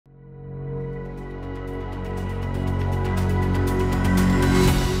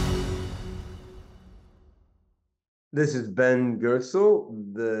This is Ben Goertzel,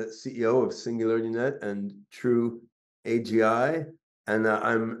 the CEO of SingularityNET and TrueAGI, and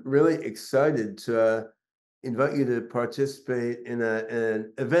I'm really excited to invite you to participate in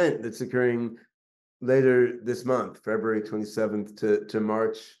an event that's occurring later this month, February 27th to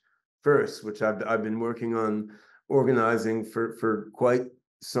March 1st, which I've been working on organizing for quite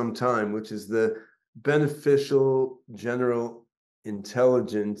some time, which is the Beneficial General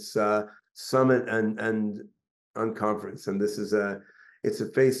Intelligence Summit and Unconference. And this is it's a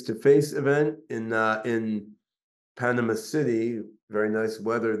face-to-face event in Panama City. Very nice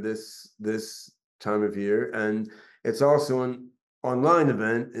weather this time of year, and it's also an online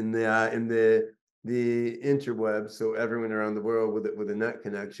event in the interweb, so everyone around the world with a net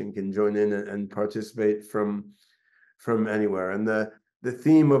connection can join in and participate from anywhere. And the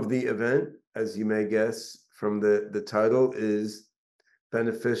theme of the event, as you may guess from the title, is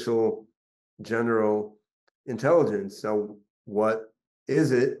beneficial general intelligence. Now, what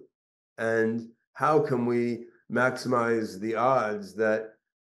is it, and how can we maximize the odds that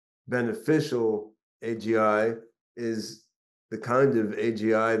beneficial AGI is the kind of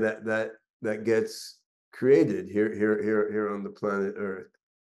AGI that gets created here on the planet Earth?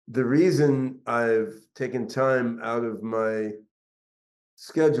 The reason I've taken time out of my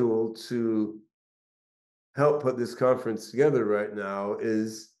schedule to help put this conference together right now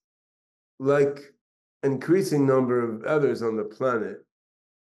is, like an increasing number of others on the planet,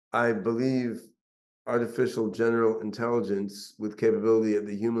 I believe artificial general intelligence with capability at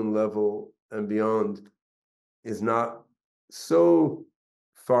the human level and beyond is not so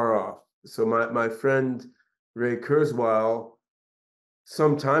far off. So my friend Ray Kurzweil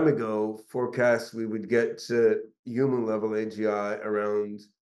some time ago forecast we would get to human level AGI around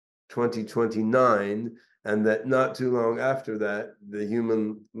 2029, and that not too long after that, the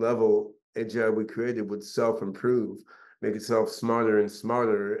human level AGI we created would self-improve, make itself smarter and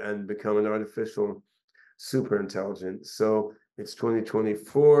smarter, and become an artificial super intelligence. So it's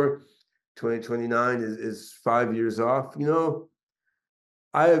 2024, 2029 is 5 years off. You know,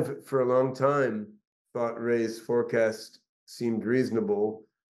 I have for a long time thought Ray's forecast seemed reasonable.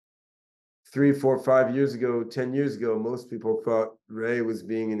 3, 4, 5 years ago, 10 years ago, most people thought Ray was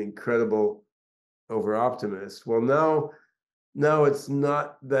being an incredible over-optimist. Well, now it's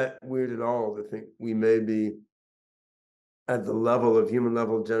not that weird at all to think we may be at the level of human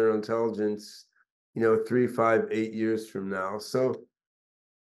level general intelligence, 3, 5, 8 years from now. So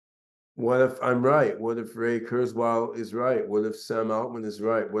what if I'm right? What if Ray Kurzweil is right? What if Sam Altman is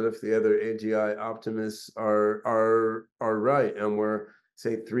right? What if the other AGI optimists are right, and we're,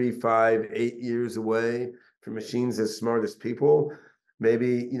 say, 3, 5, 8 years away from machines as smart as people?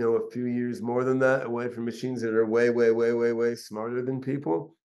 Maybe, a few years more than that away from machines that are way, way, way, way, way smarter than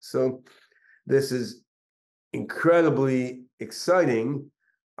people. So this is incredibly exciting.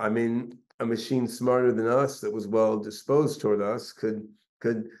 I mean, a machine smarter than us that was well disposed toward us could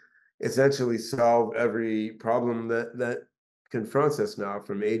essentially solve every problem that confronts us now,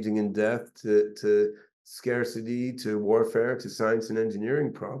 from aging and death to scarcity to warfare to science and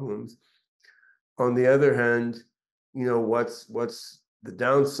engineering problems. On the other hand, what's the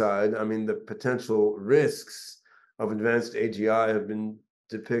downside? I mean, the potential risks of advanced AGI have been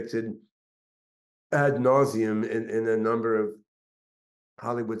depicted ad nauseum in a number of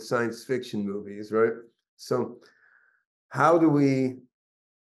Hollywood science fiction movies, right? So how do we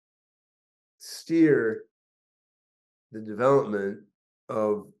steer the development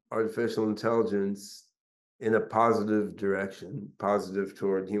of artificial intelligence in a positive direction, positive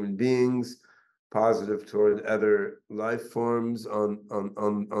toward human beings, positive toward other life forms on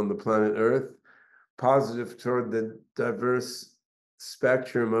the planet Earth, positive toward the diverse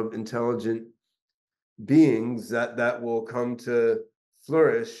spectrum of intelligent beings that will come to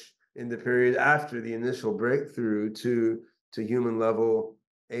flourish in the period after the initial breakthrough to human level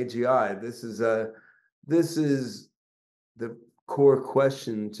AGI? This is the core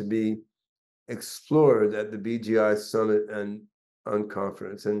question to be explored at the BGI Summit and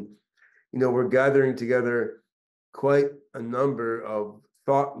Unconference. And we're gathering together quite a number of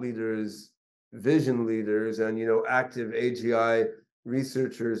thought leaders, vision leaders, and active AGI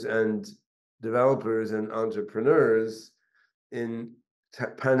researchers and developers and entrepreneurs in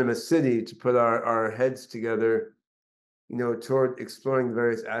Panama City to put our heads together, toward exploring the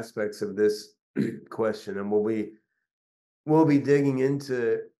various aspects of this question. And we'll be digging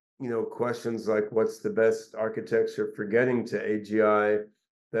into questions like, what's the best architecture for getting to AGI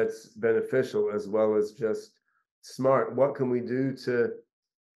that's beneficial as well as just smart? What can we do to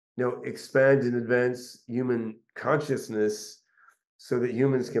expand and advance human consciousness so that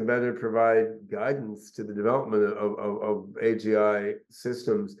humans can better provide guidance to the development of AGI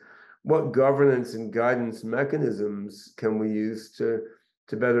systems? What governance and guidance mechanisms can we use to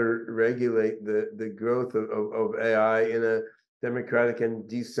better regulate the growth of AI in a democratic and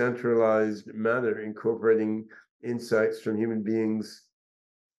decentralized manner, incorporating insights from human beings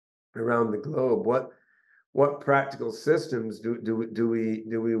around the globe? What practical systems do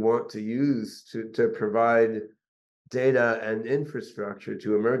we want to use to provide data and infrastructure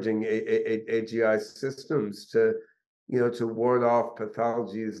to emerging AGI systems to ward off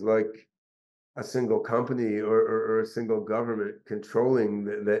pathologies like a single company or a single government controlling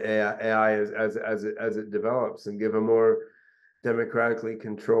the AI as it develops, and give a more democratically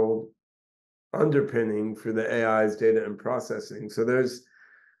controlled underpinning for the AI's data and processing. So there's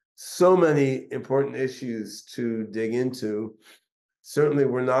so many important issues to dig into. Certainly,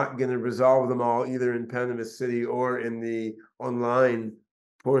 we're not going to resolve them all either in Panama City or in the online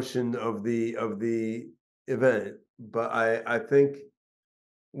portion of the event. But I think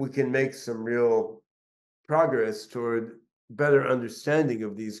we can make some real progress toward better understanding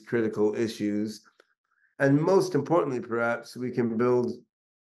of these critical issues. And most importantly, perhaps we can build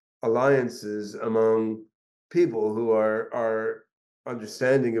alliances among people who are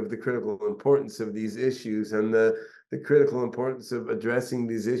understanding of the critical importance of these issues and the critical importance of addressing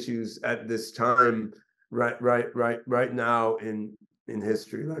these issues at this time, right now in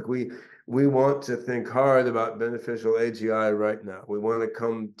history. Like we want to think hard about beneficial AGI right now. We want to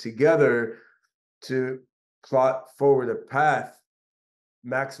come together to plot forward a path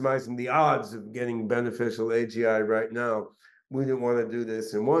maximizing the odds of getting beneficial AGI right now. We didn't want to do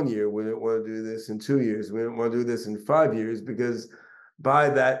this in 1 year. We didn't want to do this in 2 years. We didn't want to do this in 5 years, because by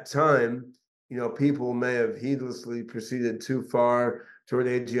that time, people may have heedlessly proceeded too far toward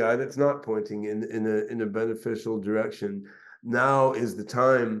AGI that's not pointing in a beneficial direction. Now is the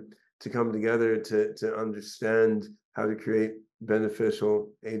time to come together to understand how to create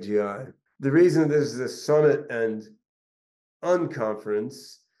beneficial AGI. The reason there's this summit and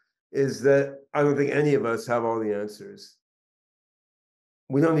Unconference is that I don't think any of us have all the answers.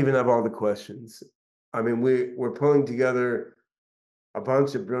 We don't even have all the questions. I mean, we're pulling together a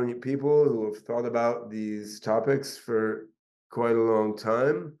bunch of brilliant people who have thought about these topics for quite a long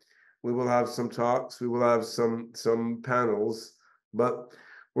time. We will have some talks, we will have some panels, but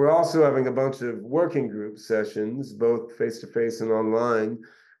we're also having a bunch of working group sessions, both face-to-face and online.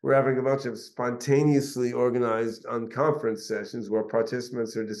 We're having a bunch of spontaneously organized Unconference sessions where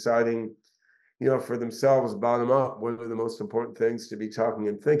participants are deciding, for themselves, bottom up, what are the most important things to be talking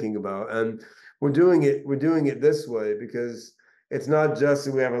and thinking about. And we're doing it this way because it's not just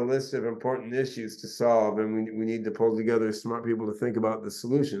that we have a list of important issues to solve and we need to pull together smart people to think about the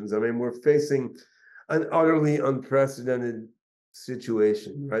solutions. I mean, we're facing an utterly unprecedented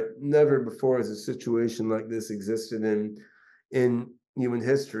situation, right? Never before has a situation like this existed in human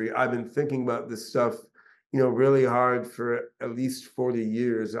history. I've been thinking about this stuff, really hard for at least 40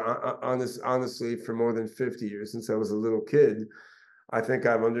 years, honestly, for more than 50 years, since I was a little kid. I think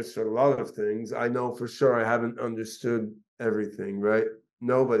I've understood a lot of things. I know for sure I haven't understood everything, right?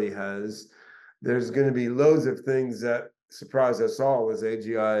 Nobody has. There's going to be loads of things that surprise us all as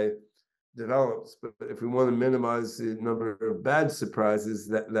AGI develops. But if we want to minimize the number of bad surprises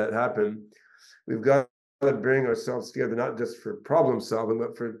that happen, we've got to bring ourselves together, not just for problem solving,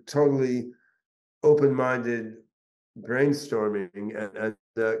 but for totally open-minded brainstorming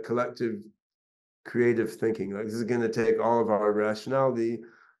and collective creative thinking. Like, this is going to take all of our rationality,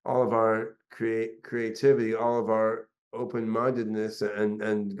 all of our creativity, all of our open-mindedness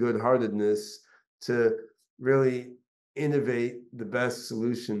and good-heartedness to really innovate the best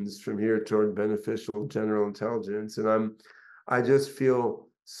solutions from here toward beneficial general intelligence. And I just feel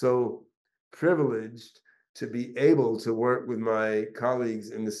so privileged to be able to work with my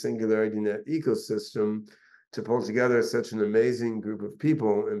colleagues in the SingularityNET ecosystem to pull together such an amazing group of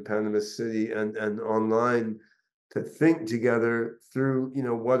people in Panama City and online to think together through,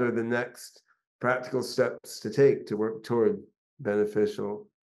 what are the next practical steps to take to work toward beneficial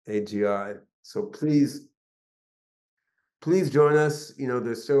AGI. So please join us.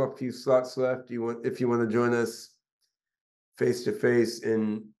 There's still a few slots left. If you want to join us face to face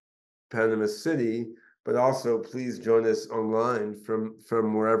in Panama City, but also please join us online from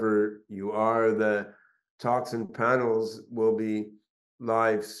wherever you are. The talks and panels will be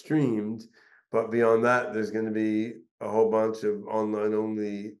live streamed, but beyond that, there's going to be a whole bunch of online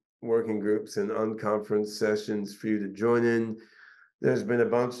only working groups and unconference sessions for you to join in. There's been a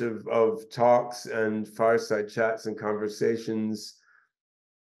bunch of talks and fireside chats and conversations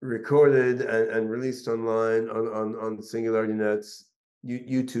recorded and released online on SingularityNET's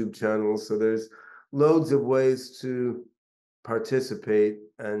YouTube channels. So there's loads of ways to participate.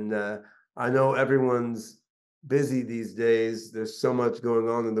 And I know everyone's busy these days. There's so much going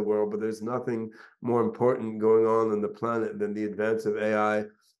on in the world, but there's nothing more important going on the planet than the advance of AI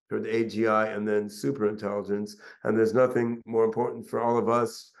toward AGI and then superintelligence. And there's nothing more important for all of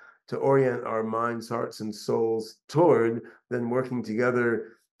us to orient our minds, hearts, and souls toward than working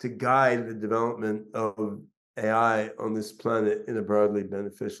together to guide the development of AI on this planet in a broadly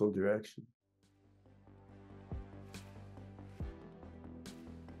beneficial direction.